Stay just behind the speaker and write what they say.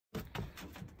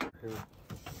here.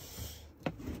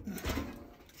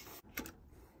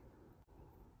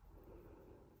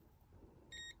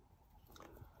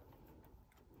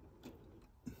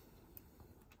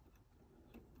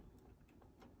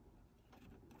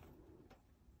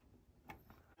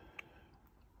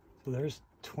 So there's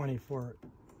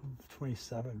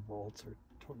 27 volts or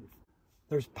 20.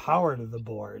 There's power to the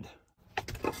board.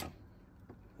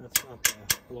 That's not the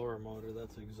blower motor,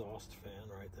 that's the exhaust fan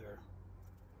right there.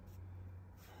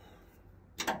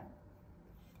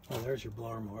 Oh, there's your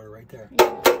blower motor right there.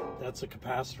 That's a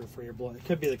capacitor for your blower. It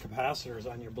could be the capacitors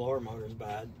on your blower motor's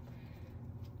bad.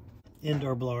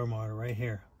 Indoor blower motor right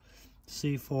here.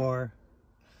 C4,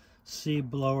 C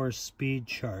blower speed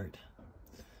chart.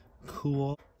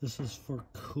 Cool. This is for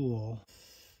cool.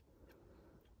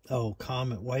 Oh,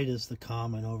 common. White is the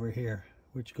common over here,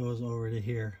 which goes over to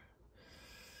here.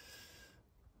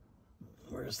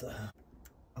 Where's the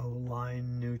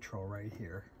line neutral right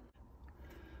here?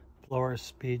 Blower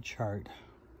speed chart.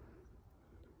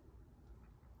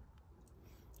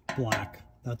 Black.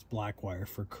 That's black wire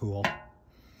for cool.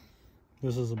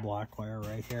 This is a black wire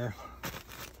right here.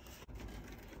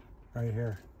 Right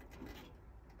here.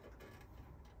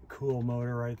 Cool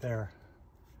motor right there.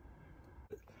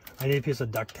 I need a piece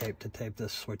of duct tape to tape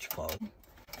this switch closed.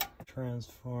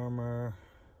 Transformer.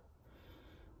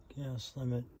 Gas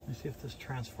limit. Let me see if this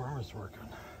transformer's working.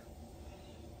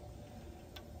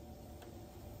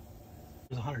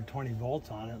 There's 120 volts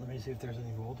on it. Let me see if there's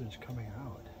any voltage coming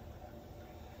out.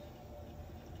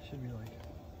 Should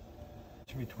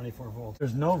be 24 volts.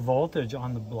 There's no voltage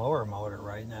on the blower motor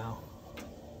right now,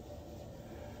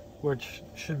 which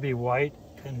should be white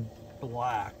and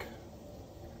black.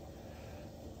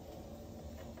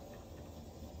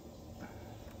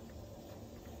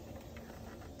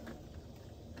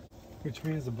 Which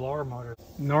means the blower motor.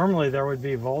 Normally there would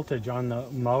be voltage on the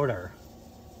motor.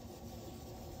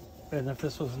 And if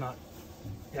this was not,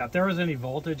 yeah, if there was any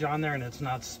voltage on there and it's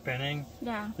not spinning,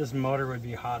 yeah, this motor would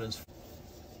be hot as.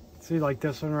 See, like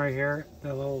this one right here,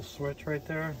 that little switch right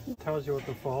there, tells you what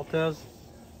the fault is.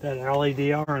 That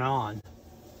LED on.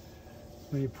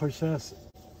 When you push this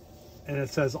and it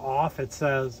says off, it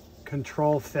says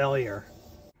control failure.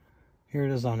 Here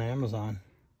it is on Amazon.